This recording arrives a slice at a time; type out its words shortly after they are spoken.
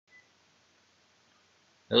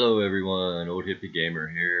Hello everyone, Old Hippie Gamer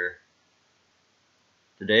here.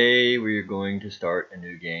 Today we are going to start a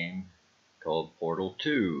new game called Portal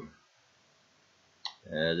 2.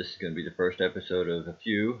 This is going to be the first episode of a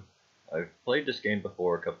few. I've played this game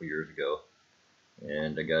before a couple years ago,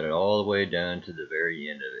 and I got it all the way down to the very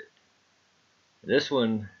end of it. This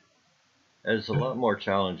one has a lot more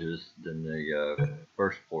challenges than the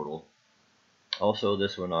first Portal. Also,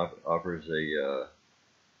 this one offers a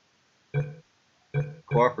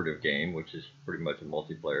cooperative game, which is pretty much a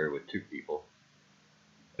multiplayer with 2 people.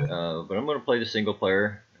 But I'm going to play the single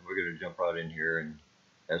player, and we're going to jump right in here and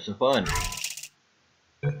have some fun.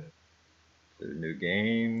 So, new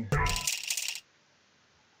game.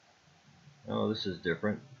 Oh, this is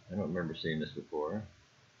different. I don't remember seeing this before.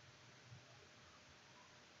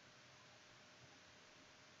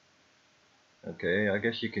 Okay, I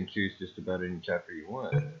guess you can choose just about any chapter you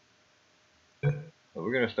want. But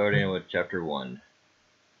we're going to start in with chapter 1.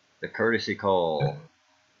 The Courtesy Call.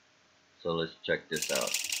 So let's check this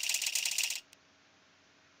out.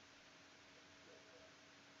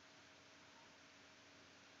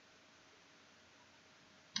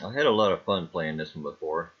 I had a lot of fun playing this one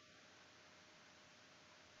before.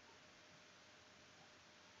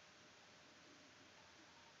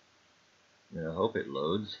 And I hope it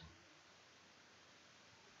loads.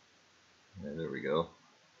 Yeah, there we go.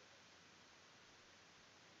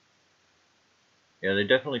 Yeah, they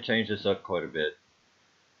definitely changed this up quite a bit.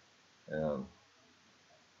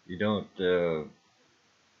 You don't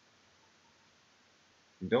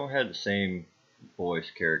have the same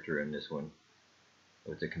voice character in this one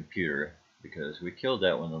with the computer, because we killed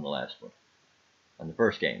that one on the last one, on the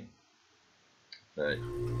first game. But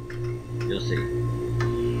you'll see.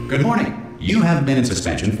 Good morning. You have been in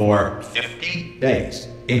suspension for 50 days.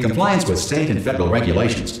 In compliance with state and federal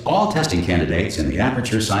regulations, all testing candidates in the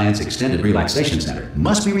Aperture Science Extended Relaxation Center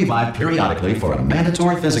must be revived periodically for a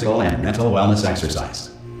mandatory physical and mental wellness exercise.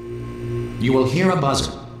 You will hear a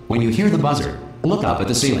buzzer. When you hear the buzzer, look up at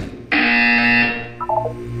the ceiling.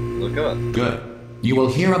 Look up. Good. You will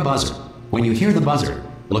hear a buzzer. When you hear the buzzer,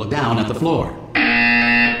 look down at the floor.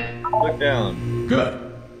 Look down. Good.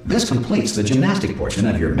 This completes the gymnastic portion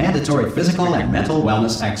of your mandatory physical and mental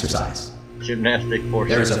wellness exercise. Gymnastic portion.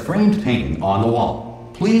 There is a framed painting on the wall.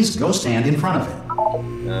 Please go stand in front of it.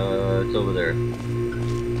 It's over there.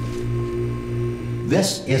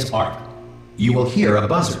 This is art. You will hear a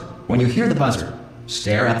buzzer. When you hear the buzzer,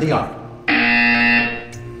 stare at the art.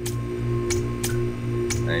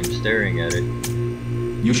 I'm staring at it.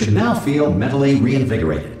 You should now feel mentally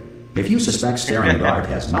reinvigorated. If you suspect staring at art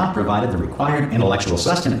has not provided the required intellectual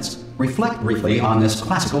sustenance, reflect briefly on this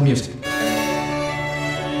classical music.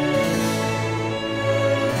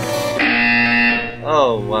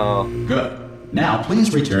 Oh, wow. Good. Now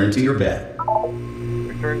please return to your bed.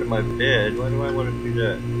 Return to my bed? Why do I want to do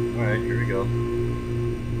that? Alright, here we go.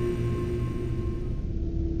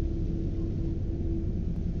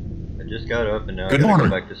 I just got up and now Good I gotta morning.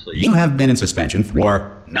 go back to sleep. You have been in suspension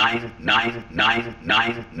for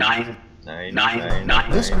 9999999.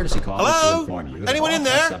 This courtesy call is to inform you that Anyone all in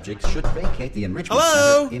test there? subjects should vacate the enrichment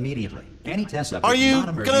Hello? center immediately. Any test subject Are you not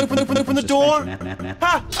emerging gonna from open the door? suspension-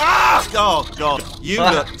 Ha! Ah! Oh God! You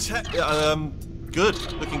look good.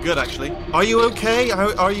 Looking good, actually. Are you okay?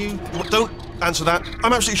 Are you? Don't answer that.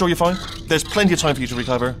 I'm absolutely sure you're fine. There's plenty of time for you to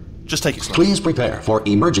recover. Just take it slow. Please prepare for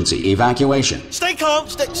emergency evacuation. Stay calm.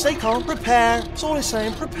 Stay calm. Prepare. That's all I'm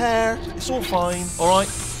saying. Prepare. It's all fine. All right.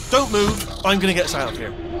 Don't move. I'm gonna get us out of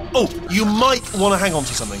here. Oh, you might want to hang on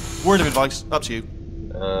to something. Word of advice. Up to you.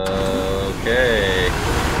 Okay.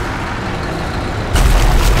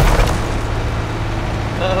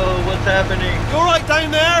 Oh, what's happening? You all right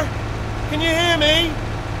down there? Can you hear me?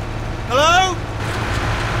 Hello?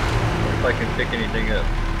 If I can pick anything up.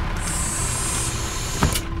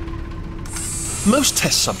 Most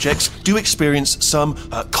test subjects do experience some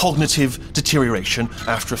cognitive deterioration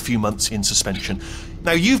after a few months in suspension.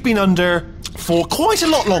 Now, you've been under for quite a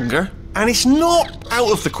lot longer, and it's not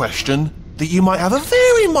out of the question that you might have a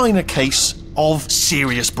very minor case of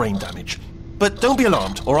serious brain damage. But don't be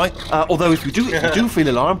alarmed, all right? Although if you do feel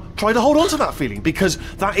alarmed, try to hold on to that feeling, because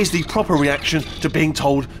that is the proper reaction to being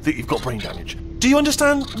told that you've got brain damage. Do you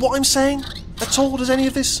understand what I'm saying at all? Does any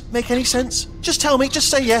of this make any sense? Just tell me, just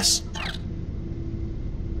say yes.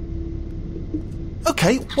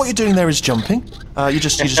 Okay, what you're doing there is jumping. You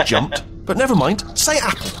just jumped. But never mind. Say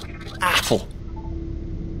apple. Apple.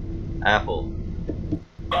 Apple.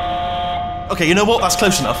 Okay, you know what? That's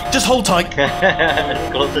close enough. Just hold tight.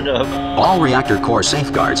 That's close enough. All reactor core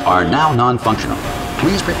safeguards are now non-functional.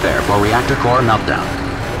 Please prepare for reactor core meltdown.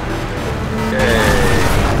 Okay.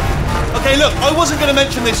 Okay, Okay, look, I wasn't going to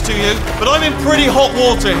mention this to you, but I'm in pretty hot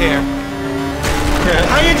water here.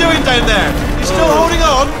 How you doing down there? You still holding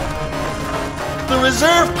on? The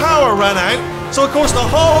reserve power ran out, so of course the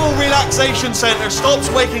whole relaxation centre stops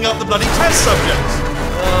waking up the bloody test subjects.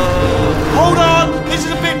 Hold on, this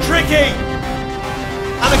is a bit tricky.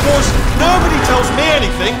 And of course, nobody tells me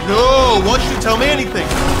anything. No, why should you tell me anything?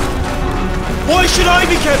 Why should I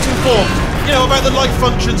be kept informed? You know, about the life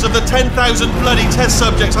functions of the 10,000 bloody test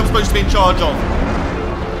subjects I'm supposed to be in charge of.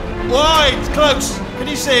 Why? It's close. Can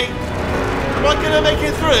you see? Am I gonna make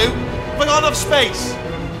it through? Have I got enough space?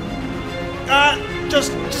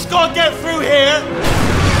 Just gotta get through here.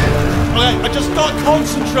 Okay, I just gotta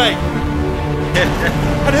concentrate.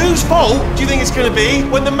 And whose fault do you think it's gonna be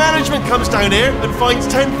when the management comes down here and finds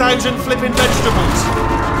 10,000 flipping vegetables?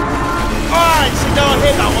 Alright, so no, I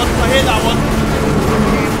hit that one. I hit that one.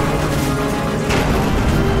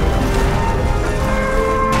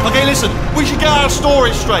 Okay, listen, we should get our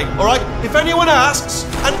story straight, alright? If anyone asks,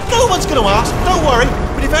 and no one's gonna ask, don't worry,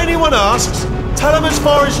 but if anyone asks, tell them as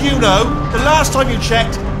far as you know, the last time you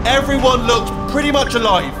checked, everyone looked pretty much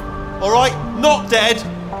alive. Alright? Not dead.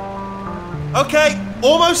 Okay,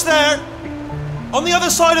 almost there. On the other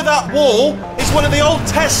side of that wall is one of the old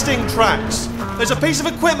testing tracks. There's a piece of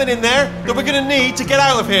equipment in there that we're gonna need to get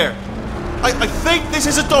out of here. I think this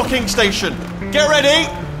is a docking station. Get ready.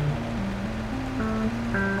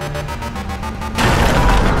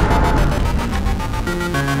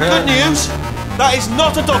 Good news, that is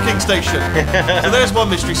not a docking station. So there's one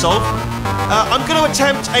mystery solved. I'm going to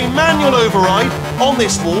attempt a manual override on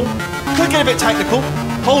this wall. Could get a bit technical.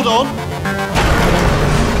 Hold on.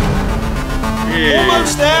 Yeah.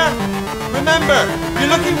 Almost there. Remember, you're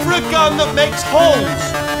looking for a gun that makes holes,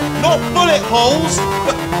 not bullet holes.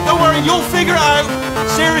 But don't worry, you'll figure it out.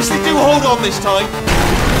 Seriously, do hold on this time.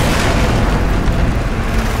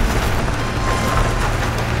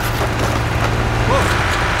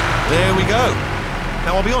 There we go.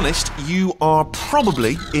 Now, I'll be honest, you are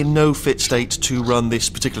probably in no fit state to run this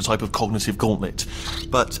particular type of cognitive gauntlet.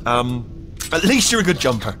 But, at least you're a good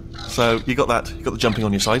jumper. So, you got that. You got the jumping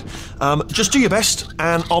on your side. Just do your best,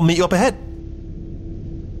 and I'll meet you up ahead.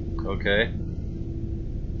 Okay.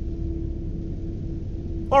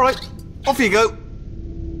 Alright, off you go.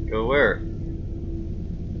 Go where?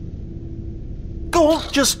 Go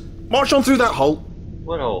on, just march on through that hole.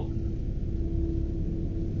 What hole?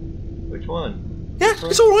 Which one? Yeah,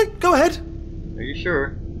 it's alright, go ahead. Are you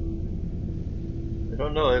sure? I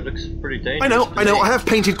don't know, it looks pretty dangerous. I know, I have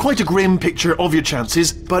painted quite a grim picture of your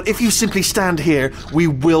chances, but if you simply stand here, we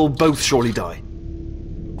will both surely die.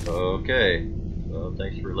 Okay. Well,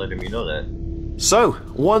 thanks for letting me know that. So,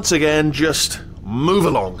 once again, just move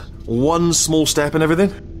along. One small step and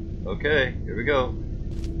everything. Okay, here we go.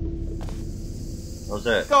 How's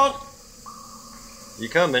that? Go on. You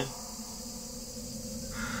coming?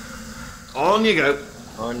 On you go.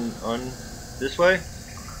 On this way?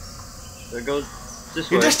 There goes this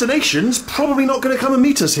way. Your destination's probably not going to come and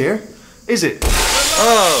meet us here, is it?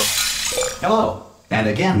 Oh! Hello, and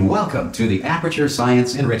again, welcome to the Aperture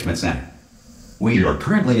Science Enrichment Center. We are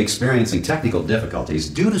currently experiencing technical difficulties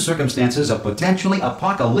due to circumstances of potentially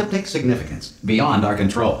apocalyptic significance beyond our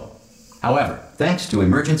control. However, thanks to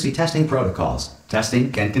emergency testing protocols,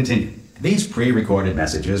 testing can continue. These pre-recorded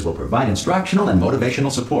messages will provide instructional and motivational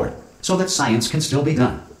support so that science can still be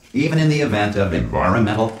done, even in the event of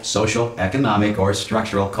environmental, social, economic, or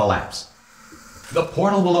structural collapse. The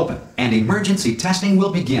portal will open, and emergency testing will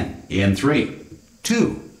begin in 3,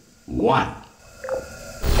 2, 1.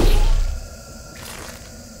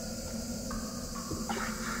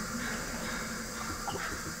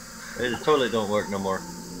 The toilet don't work no more.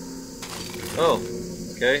 Oh,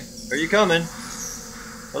 okay. Are you coming?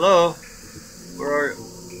 Hello? Where are you?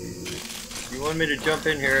 You wanted me to jump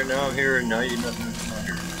in here, and now I'm here, and now you're not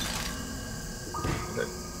here. Okay.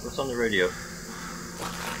 What's on the radio?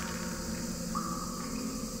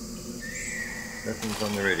 Nothing's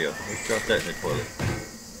on the radio. Let's drop that in the toilet.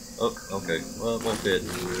 Oh, okay. Well, it won't fit.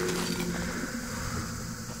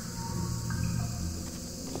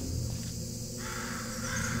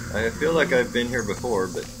 I feel like I've been here before,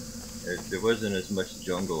 but there wasn't as much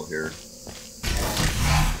jungle here.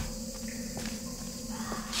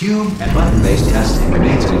 Cube and button-based testing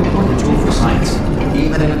remains an important tool for science,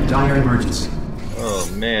 even in a dire emergency. Oh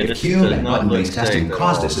man, if this cube does and not look button-based testing safe at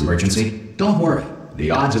caused all. this emergency, don't worry. The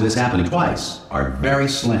odds of this happening twice are very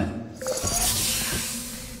slim.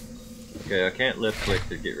 Okay, I can't left click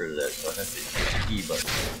to get rid of that, so I have to hit the E button.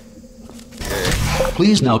 Okay.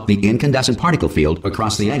 Please note the incandescent particle field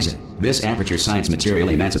across the exit. This Aperture Science Material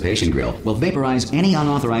Emancipation Grill will vaporize any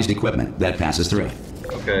unauthorized equipment that passes through.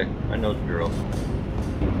 Okay, I know the drill.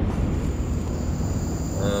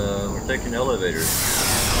 We're taking elevators.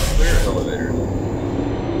 Clear elevators.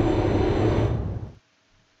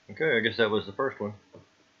 Okay, I guess that was the first one.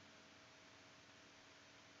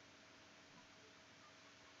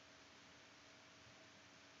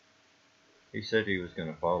 He said he was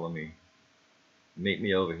gonna follow me. Meet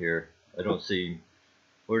me over here. I don't see him.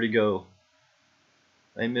 Where'd he go?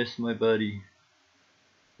 I miss my buddy.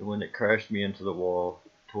 The one that crashed me into the wall,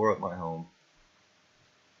 tore up my home,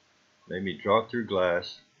 made me drop through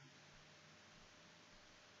glass.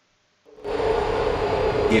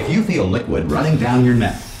 If you feel liquid running down your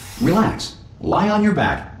neck, relax, lie on your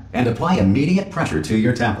back, and apply immediate pressure to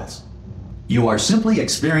your temples. You are simply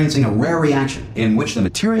experiencing a rare reaction in which the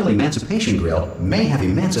material emancipation grill may have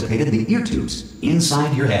emancipated the ear tubes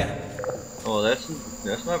inside your head. Oh, that's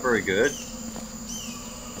not very good.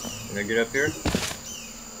 Can I get up here?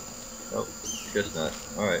 Nope, guess not.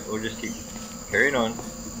 Alright, we'll just keep carrying on.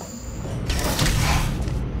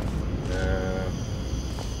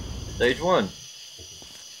 Stage 1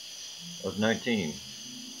 of 19.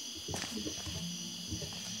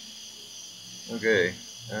 Okay.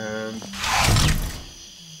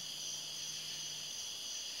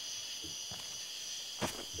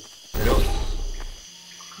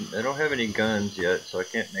 I don't have any guns yet, so I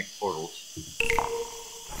can't make portals.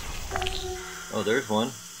 Oh, there's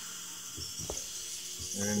one.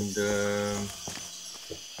 And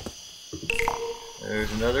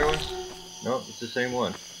there's another one. Nope, it's the same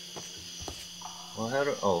one. Well,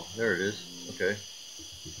 oh, there it is. Okay.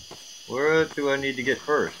 Where do I need to get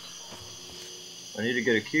first? I need to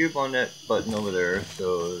get a cube on that button over there.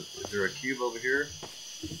 So, is there a cube over here?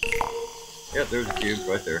 Yep, there's a cube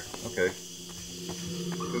right there. Okay.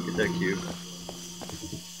 Let's go get that cube.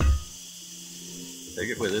 Take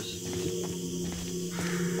it with us.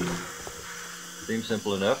 Seems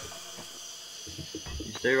simple enough.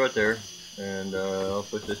 You stay right there, and I'll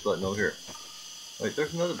push this button over here. Wait,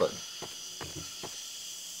 there's another button.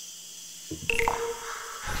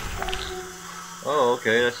 Oh,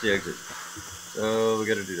 okay, that's the exit. So we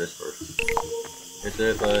gotta do this first. Hit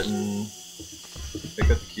that button, pick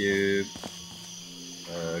up the cube,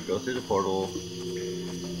 go through the portal,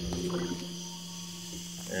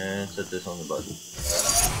 and set this on the button.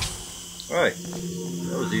 Alright,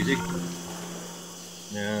 that was easy.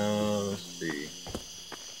 Now, let's see.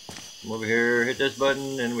 Come over here, hit this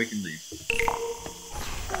button, and we can leave.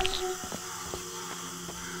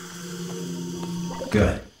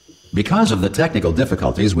 Good. Because of the technical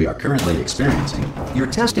difficulties we are currently experiencing, your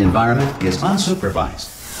test environment is unsupervised.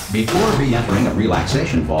 Before re-entering a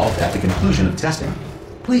relaxation vault at the conclusion of testing,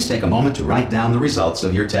 please take a moment to write down the results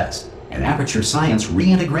of your test. An Aperture Science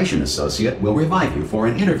Reintegration Associate will revive you for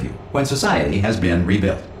an interview when society has been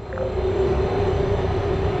rebuilt.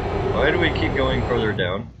 Why do we keep going further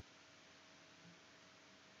down?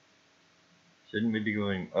 Shouldn't we be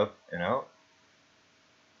going up and out?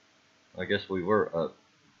 I guess we were up.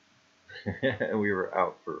 We were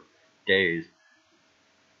out for days.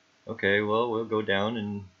 Okay, well, we'll go down,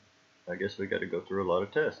 and I guess we got to go through a lot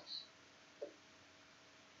of tests.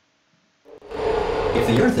 If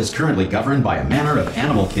the Earth is currently governed by a manner of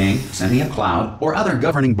animal king, sentient cloud, or other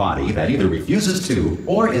governing body that either refuses to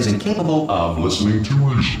or is incapable of listening to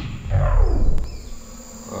reason.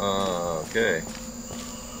 Okay.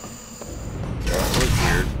 That was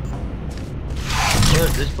weird.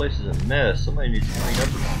 But this place is a mess. Somebody needs to clean up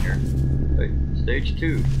around here. Wait, stage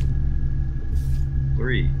 2.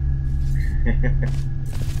 3.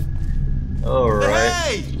 Alright.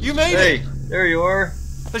 Hey! You made it! Hey, there you are.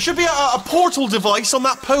 There should be a portal device on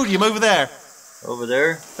that podium over there. Over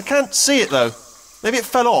there? I can't see it though. Maybe it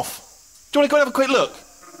fell off. Do you want to go and have a quick look?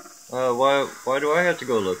 Why do I have to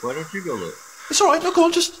go look? Why don't you go look? It's alright, no, go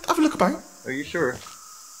on, just have a look about. Are you sure?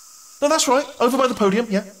 No, that's right, over by the podium,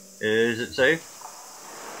 yeah. Is it safe?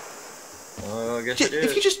 I guess it is.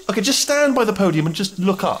 If you just stand by the podium and just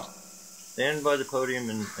look up. Stand by the podium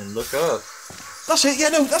and look up. That's it, yeah,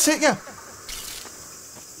 no, that's it, yeah.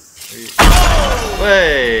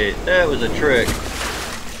 Wait, that was a trick.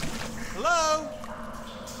 Hello?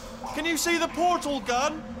 Can you see the portal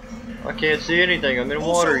gun? I can't see anything. I'm in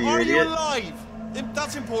Also, water, you are idiot. you alive?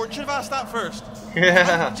 That's important. Should have asked that first.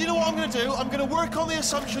 Yeah. Do you know what I'm going to do? I'm going to work on the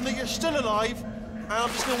assumption that you're still alive, and I'm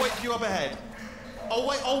just going to wait for you up ahead. I'll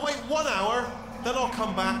wait 1 hour, then I'll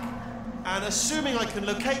come back, and assuming I can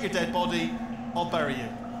locate your dead body, I'll bury you.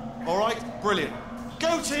 All right? Brilliant.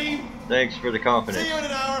 Go team. Thanks for the confidence. See you in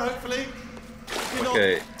an hour, hopefully. If you're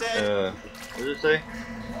Okay. not dead. What does it say?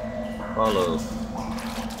 Follow.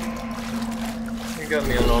 You got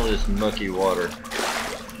me on all this mucky water.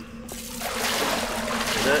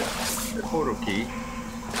 Is that the portal key?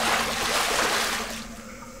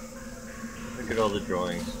 Look at all the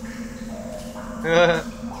drawings.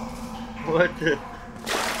 What the?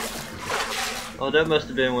 Oh, that must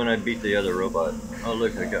have been when I beat the other robot. Oh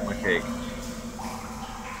look, I got my cake.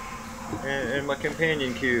 And my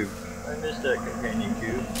companion cube. I missed that companion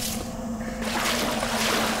cube.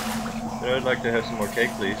 But I'd like to have some more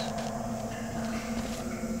cake, please.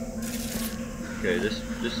 Okay, this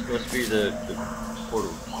must be the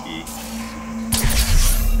portal key.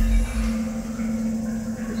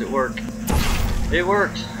 Does it work? It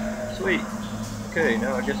works! Sweet! Okay,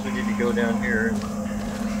 now I guess we need to go down here and...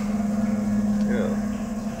 Yeah.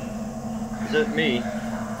 Is that me?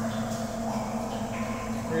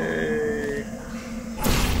 Hey!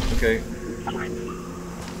 Okay.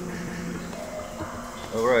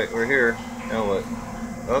 Alright, we're here. Now what?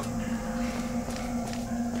 Up?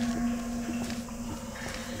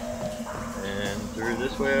 And through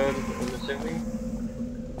this way out, I'm assuming?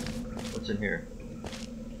 What's in here?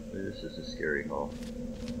 This is a scary hall.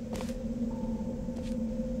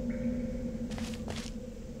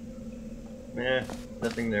 Eh,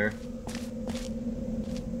 nothing there.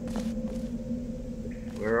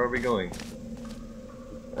 Where are we going?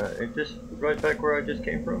 It just right back where I just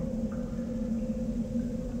came from?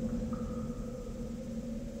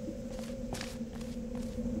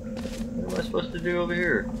 What am I supposed to do over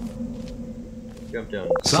here? Jump down.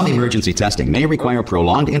 Some emergency testing may require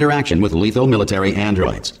prolonged interaction with lethal military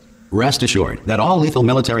androids. Rest assured that all lethal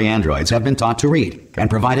military androids have been taught to read and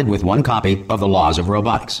provided with one copy of the laws of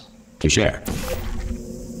robotics to share.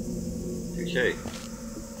 Touché.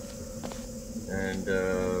 And,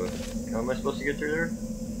 how am I supposed to get through there?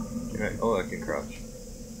 Can I, oh, I can crouch.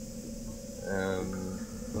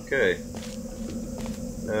 Okay.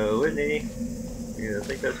 Whitney. Yeah, I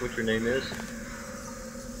think that's what your name is.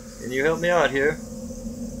 Can you help me out here?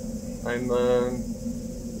 I'm,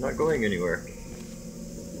 not going anywhere.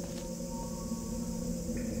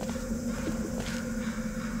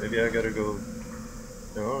 Maybe I gotta go...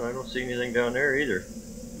 No, I don't see anything down there either.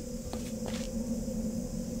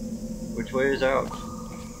 Which way is out?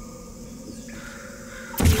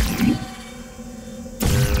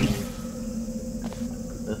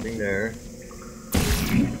 Nothing there.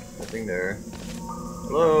 Nothing there.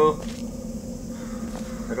 Hello?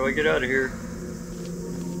 How do I get out of here?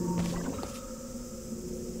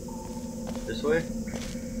 This way?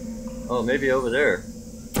 Oh, maybe over there.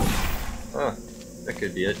 Ah, that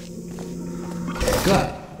could be it.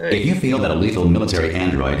 Good. Hey. If you feel that a lethal military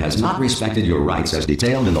android has not respected your rights as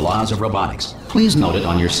detailed in the laws of robotics, please note it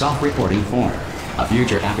on your self-reporting form. A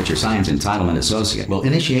future Aperture Science Entitlement Associate will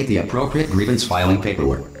initiate the appropriate grievance filing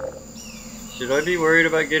paperwork. Should I be worried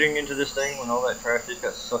about getting into this thing when all that trash just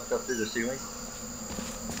got sucked up through the ceiling?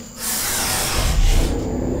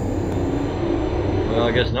 Well,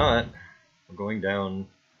 I guess not. I'm going down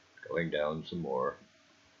some more.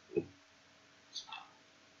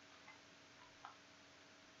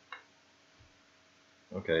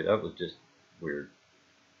 Okay, that was just weird.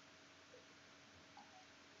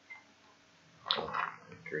 Oh,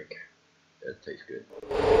 drink. That tastes good.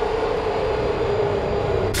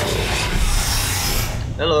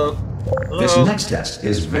 Hello. Hello. This next test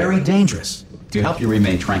is very dangerous. To help you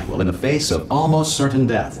remain tranquil in the face of almost certain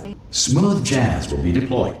death, smooth jazz will be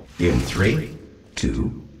deployed in 3,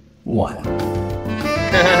 2, 1. Really?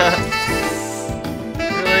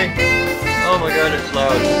 Oh my god, it's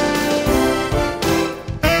loud.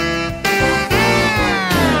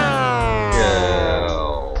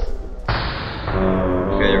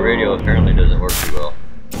 Okay, the radio apparently doesn't work too well.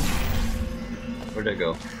 Where'd that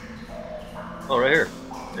go? Oh, right here.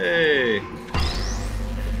 Hey!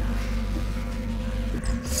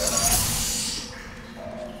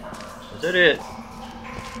 Is that it?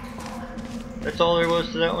 That's all there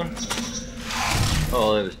was to that one?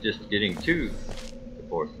 Oh, it was just getting to the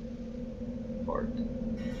fourth part.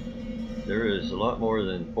 There is a lot more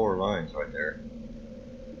than 4 lines right there.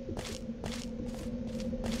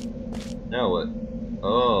 Now what?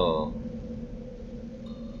 Oh.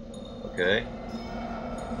 Okay.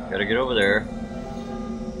 Gotta get over there.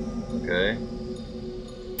 Okay.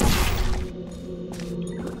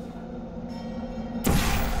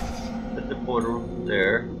 Put the portal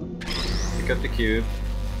there. Pick up the cube.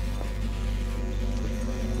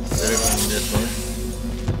 Set it on this one.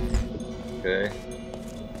 Okay.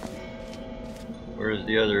 Where's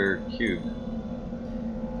the other cube?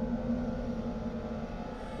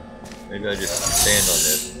 Maybe I just stand on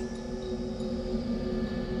this.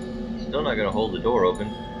 Still not gonna hold the door open.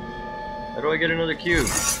 How do I get another cube?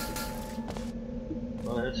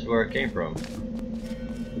 Well, that's where it came from.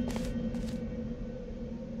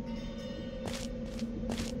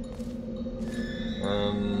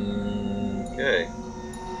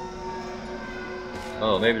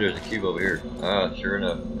 Oh, maybe there's a cube over here. Ah, sure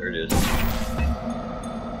enough. There it is.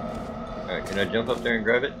 Alright, can I jump up there and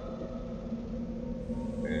grab it?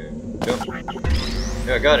 And jump.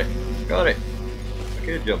 Yeah, I got it. Got it. I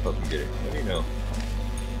could jump up and get it. What do you know?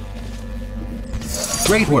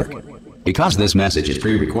 Great work. Because this message is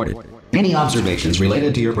pre-recorded, any observations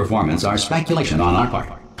related to your performance are speculation on our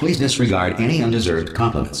part. Please disregard any undeserved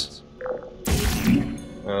compliments.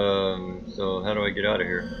 So how do I get out of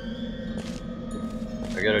here?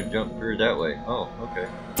 I gotta jump through that way. Oh, okay.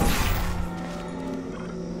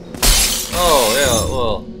 Oh, yeah,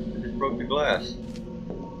 well, I just broke the glass.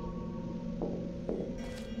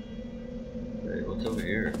 Hey, what's over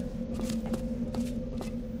here?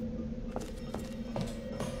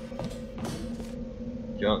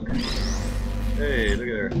 Junk. Hey, look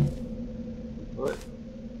at her. What?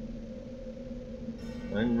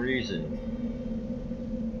 Unreason.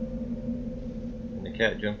 And the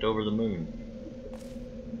cat jumped over the moon.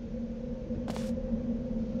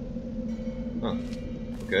 Huh.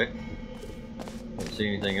 Okay. Don't see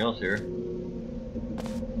anything else here.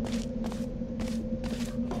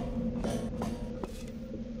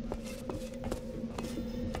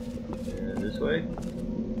 And this way?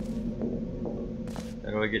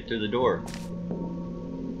 How do I get through the door?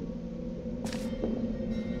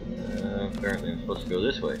 Apparently I'm supposed to go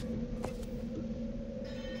this way.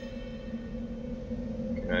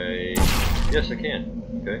 Can I? Yes, I can.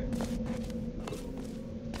 Okay.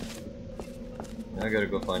 Now I gotta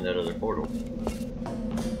go find that other portal.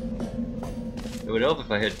 It would help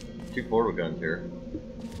if I had 2 portal guns here.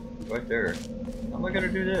 Right there. How am I gonna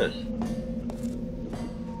do this?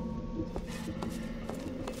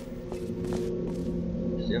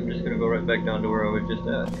 See, I'm just gonna go right back down to where I was just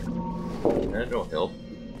at. That don't help.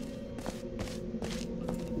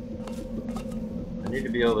 I need to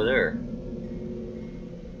be over there.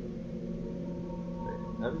 Wait,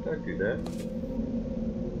 how did I do that?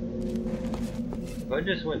 If I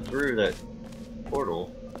just went through that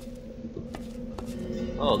portal.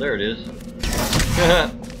 Oh, there it is.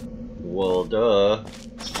 Well, duh.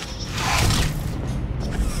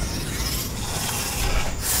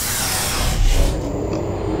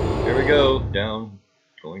 Here we go. Down.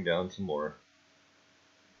 Going down some more.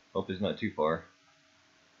 Hope it's not too far.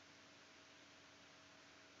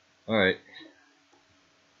 Alright.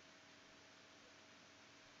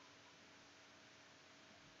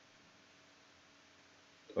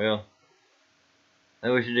 Well, I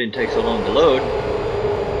wish it didn't take so long to load.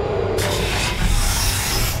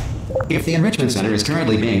 If the Enrichment Center is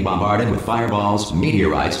currently being bombarded with fireballs,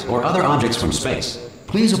 meteorites, or other objects from space,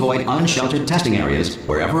 please avoid unsheltered testing areas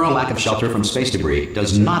wherever a lack of shelter from space debris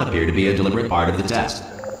does not appear to be a deliberate part of the test.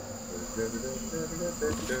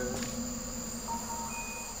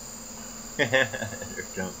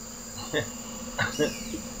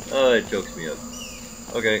 Oh, it chokes me up.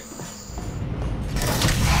 Okay.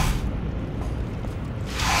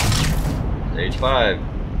 Stage 5.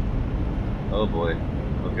 Oh boy.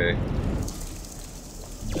 Okay.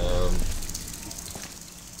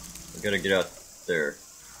 I gotta get out there.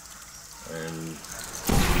 And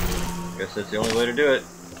I guess that's the only way to do it.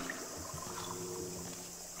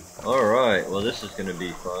 Alright, well this is gonna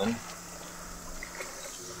be fun.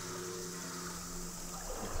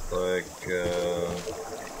 Looks like,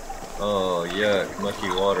 oh yuck, mucky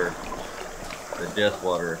water. The death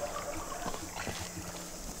water.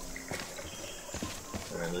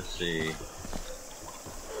 Alright, let's see.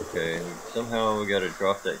 Okay, somehow we gotta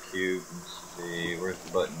drop that cube and see, where's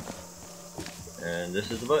the button? And this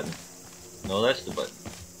is the button. No, that's the button.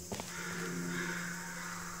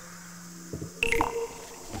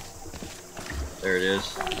 There it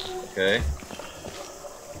is. Okay.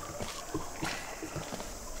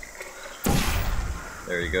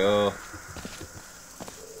 There you go.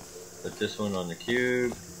 Put this one on the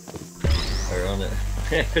cube. Or on the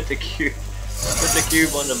put the cube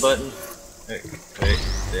on the button. Hey, wait,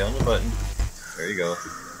 stay on the button. There you go.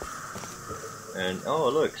 And oh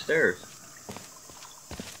look, stairs.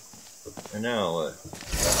 And now what?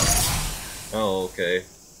 Oh, okay.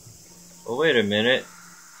 Well, wait a minute.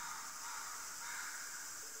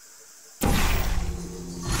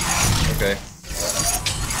 Okay.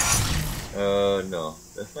 No,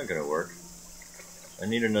 that's not gonna work. I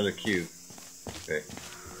need another cube. Okay.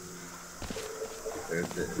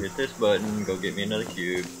 Hit this button, go get me another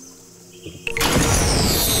cube.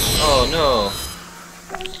 Oh no!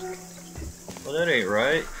 Well, that ain't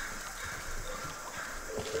right.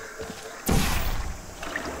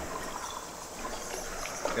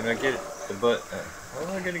 Can I get the how am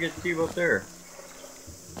I gonna get the cube up there?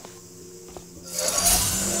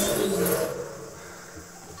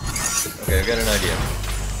 Okay, I've got an idea.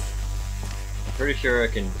 pretty sure I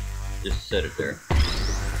can just set it there.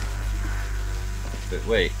 But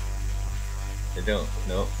wait. I don't.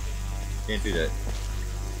 Nope. Can't do that.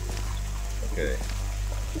 Okay.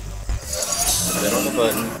 Put that on the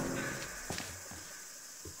button.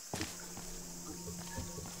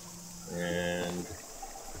 And,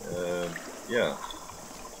 yeah.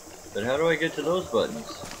 But how do I get to those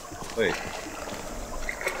buttons? Wait.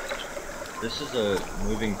 This is a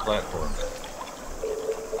moving platform.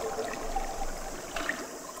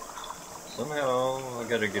 Somehow I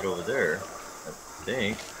gotta get over there, I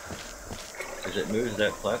think. Because it moves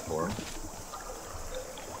that platform.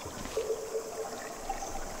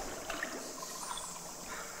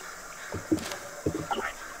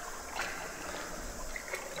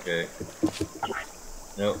 Okay.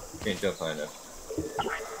 Nope, can't jump high enough.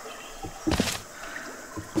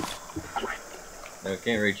 No,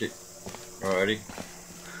 can't reach it. Alrighty.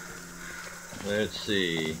 Let's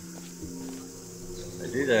see. If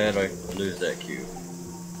I do that, I lose that cube.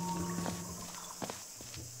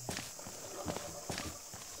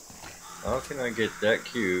 How can I get that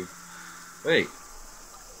cube? Wait.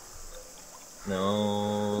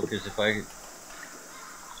 No, because if I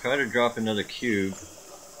try to drop another cube.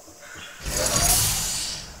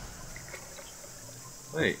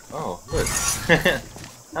 Wait, oh, look.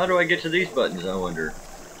 How do I get to these buttons, I wonder?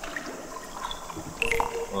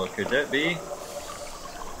 Well, could that be?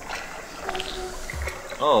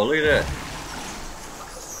 Oh, look at that.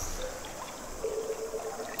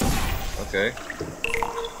 Okay.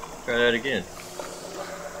 Try that again.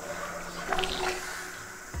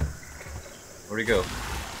 Where'd he go?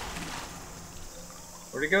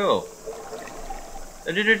 Where'd he go?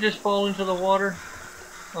 Did it just fall into the water?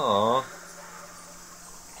 Aww.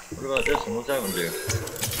 What about this one? What's that one do?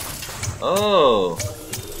 Oh!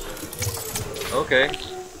 Okay.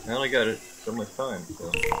 I only got it so much time,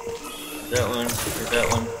 so. That one, get that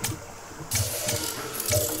one.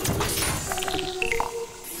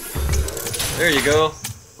 There you go.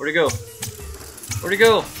 Where'd it go? Where'd it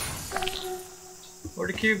go? Where'd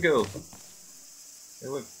the cube go? It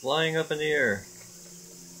went flying up in the air.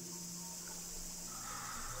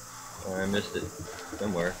 I missed it.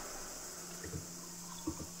 Somewhere.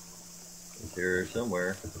 It's here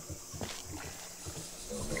somewhere.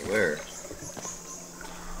 Don't know where.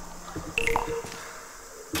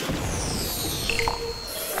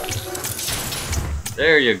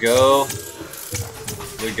 There you go.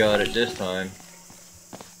 We got it this time.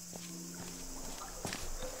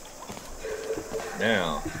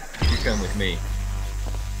 Now, you come with me.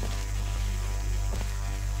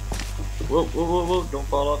 Whoa, whoa, whoa, whoa, don't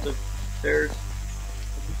fall off the stairs.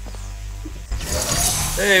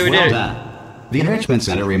 Hey, we did it. Well done. The Enrichment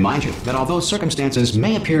Center reminds you that although circumstances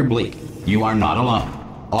may appear bleak, you are not alone.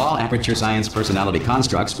 All Aperture Science personality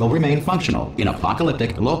constructs will remain functional in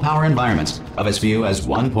apocalyptic, low-power environments of as few as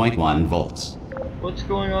 1.1 volts. What's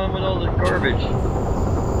going on with all this garbage?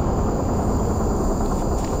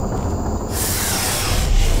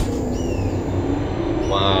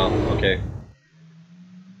 Wow, okay.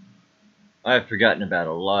 I've forgotten about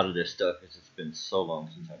a lot of this stuff because it's been so long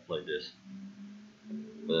since I played this.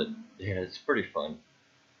 But, yeah, it's pretty fun.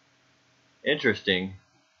 Interesting.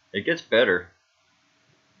 It gets better.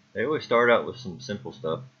 They always start out with some simple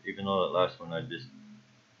stuff, even though that last one I just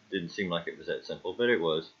didn't seem like it was that simple, but it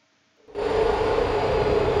was.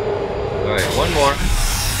 Alright, one more.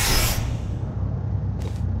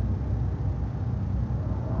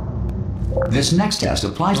 This next test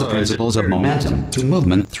applies the principles of momentum to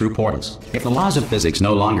movement through portals. If the laws of physics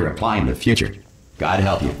no longer apply in the future, God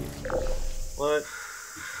help you. What?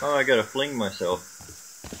 Oh, I gotta fling myself.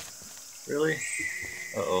 Really?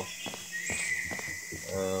 Uh-oh.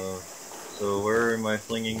 So where am I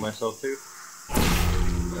flinging myself to?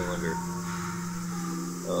 I wonder.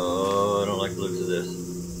 Oh, I don't like the looks of this.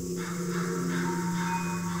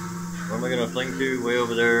 Where am I gonna fling to? Way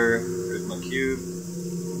over there. There's my cube.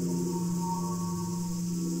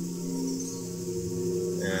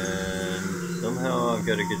 And somehow I've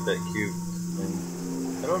got to get that cube.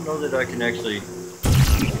 And I don't know that I can actually.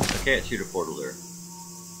 I can't shoot a portal there.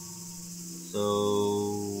 So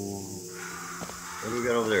what do we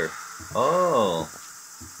got over there? Oh,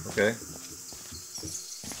 okay.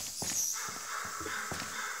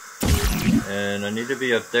 And I need to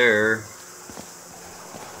be up there.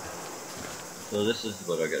 So this is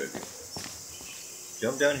what I gotta do.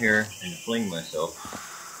 Jump down here and fling myself.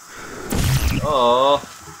 Oh.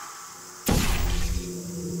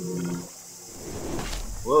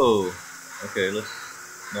 Whoa. Okay, let's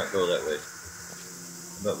not go that way.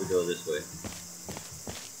 How about we go this way?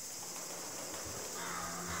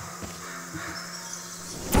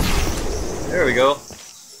 There we go.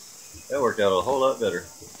 That worked out a whole lot better.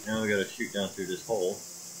 Now we gotta shoot down through this hole.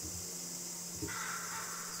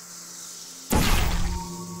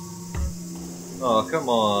 Oh, come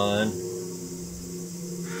on.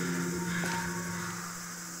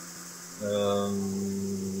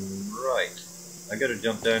 Right. I gotta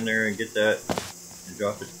jump down there and get that and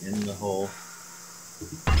drop it in the hole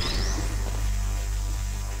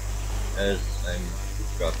as I'm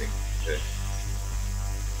dropping. Okay.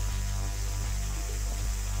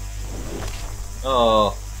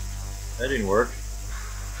 Oh, that didn't work.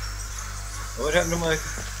 What happened to my...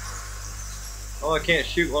 Oh, I can't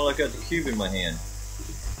shoot while I got the cube in my hand.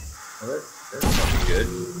 Well, that's not good.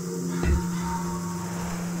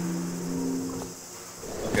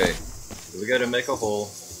 Okay, so we gotta make a hole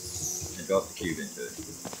and drop the cube into it.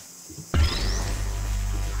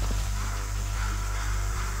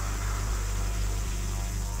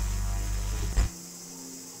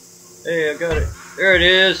 Hey, I got it. There it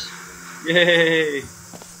is. Yay!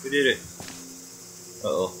 We did it.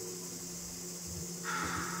 Uh-oh.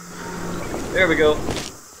 There we go.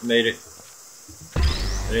 Made it.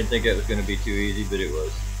 I didn't think that was going to be too easy, but it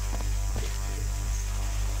was.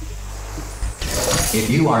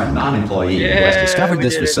 If you are a non-employee who has discovered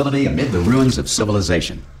this facility amid the ruins of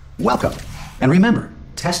civilization, welcome. And remember,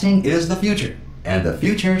 testing is the future, and the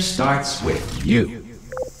future starts with you.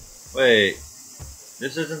 Wait,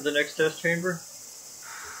 this isn't the next test chamber?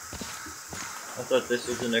 I thought this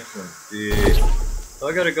was the next one. Jeez. So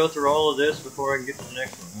I gotta go through all of this before I can get to the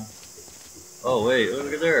next one, huh? Oh wait,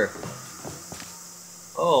 look at there.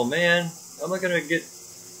 Oh man, how am I gonna get...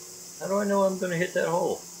 How do I know I'm gonna hit that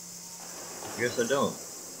hole? I guess I don't.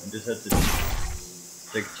 I just have to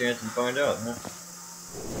take a chance and find out, huh?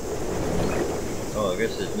 Oh, I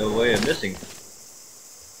guess there's no way of missing.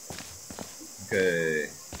 Okay.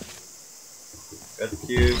 Got the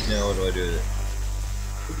cube, now what do I do with it?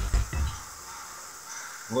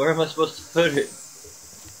 Where am I supposed to put it?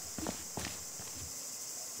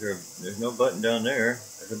 There's no button down there.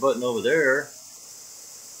 There's a button over there,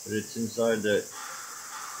 but it's inside that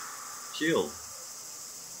shield.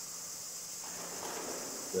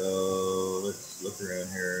 So let's look around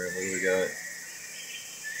here. What do we got?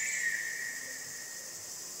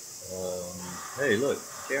 Hey, look,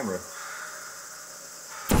 camera.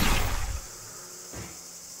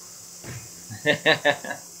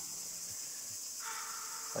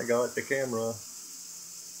 I got the camera.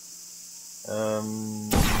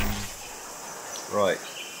 Right.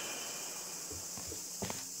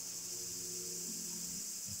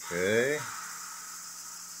 Okay.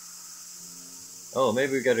 Oh,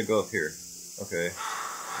 maybe we gotta go up here. Okay.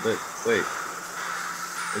 But, wait.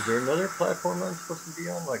 Is there another platform I'm supposed to be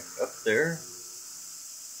on? Like, up there?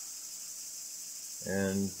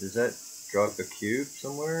 And does that drop a cube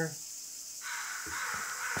somewhere?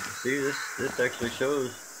 See, this actually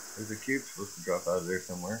shows there's a cube supposed to drop out of there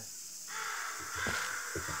somewhere.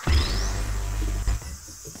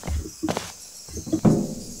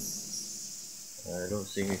 I don't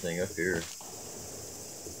see anything up here.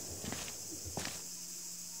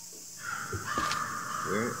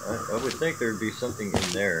 I would think there would be something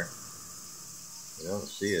in there. I don't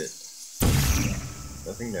see it.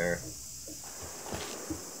 Nothing there.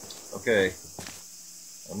 Okay.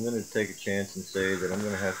 I'm going to take a chance and say that I'm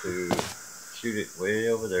going to have to shoot it way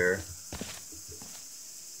over there.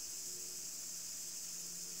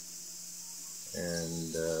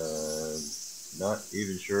 And not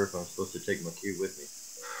even sure if I'm supposed to take my cube with me.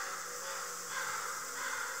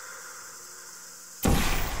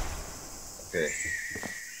 Okay.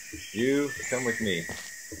 You come with me.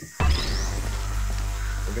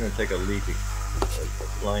 We're going to take a leap, a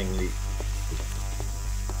flying leap.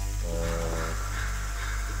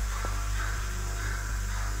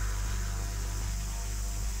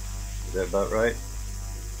 Is that about right?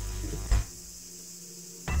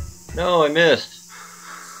 No, I missed.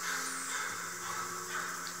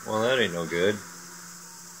 Well, that ain't no good.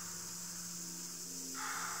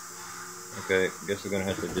 Okay, I guess we're gonna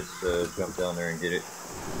have to just jump down there and get it.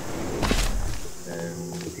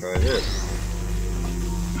 And try this.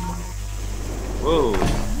 Whoa!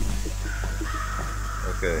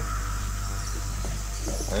 Okay.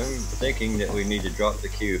 I'm thinking that we need to drop the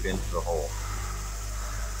cube into the hole.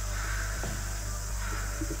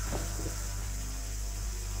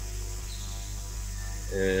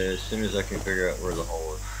 As soon as I can figure out where the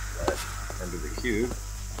hole is at, under the cube.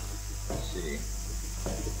 Let's see.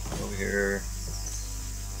 Over here.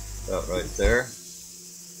 About right there.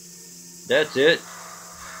 That's it.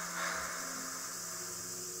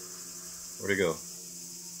 Where'd it go?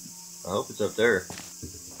 I hope it's up there.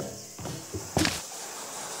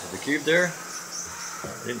 The cube there?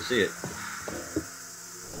 I didn't see it.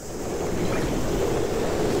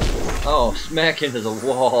 Oh, smack into the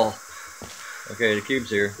wall. Okay, the cube's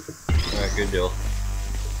here. Alright, good deal.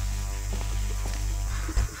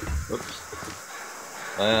 Oops.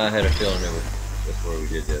 I had a feeling it was that's where we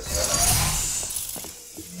did this.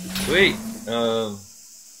 Sweet!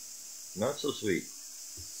 Not so sweet.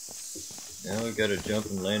 Now we gotta jump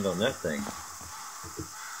and land on that thing.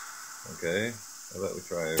 Okay, how about we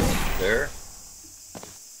try it right there?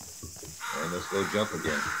 And let's go jump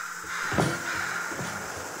again.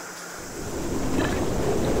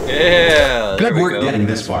 Yeah! Good work getting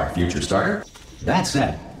this far, future starter. That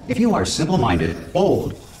said, if you are simple-minded,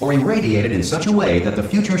 bold, or irradiated in such a way that the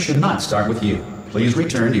future should not start with you, please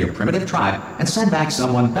return to your primitive tribe and send back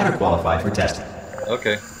someone better qualified for testing.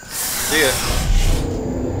 Okay. See ya.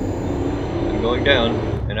 I'm going down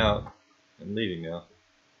and out. I'm leaving now.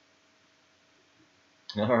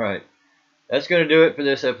 Alright. That's going to do it for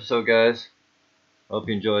this episode, guys. Hope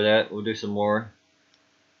you enjoy that. We'll do some more.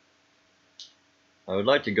 I would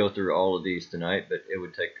like to go through all of these tonight, but it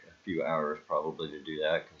would take a few hours probably to do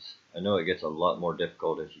that, because I know it gets a lot more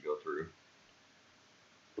difficult as you go through.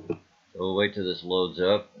 So we'll wait till this loads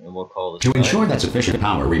up, and we'll call this. To ensure that sufficient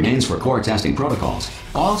power remains for core testing protocols,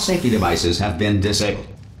 all safety devices have been disabled.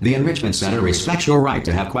 The Enrichment Center respects your right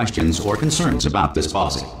to have questions or concerns about this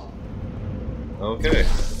policy. Okay.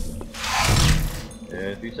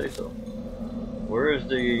 If you say so. Where is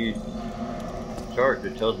the chart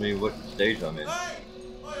that tells me what stage I'm in?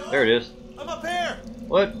 There it is. I'm up here!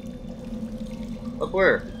 What? Up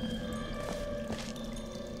where?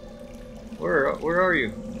 Where are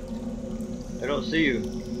you? I don't see you.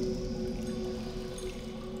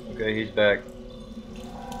 Okay, he's back.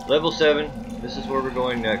 Level 7. This is where we're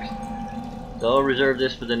going next. So I'll reserve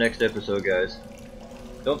this for the next episode, guys.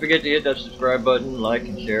 Don't forget to hit that subscribe button, like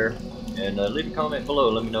and share, and leave a comment below.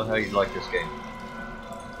 Let me know how you like this game.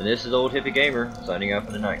 And this is Old Hippie Gamer signing out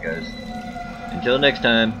for the night, guys. Until next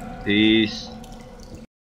time, peace.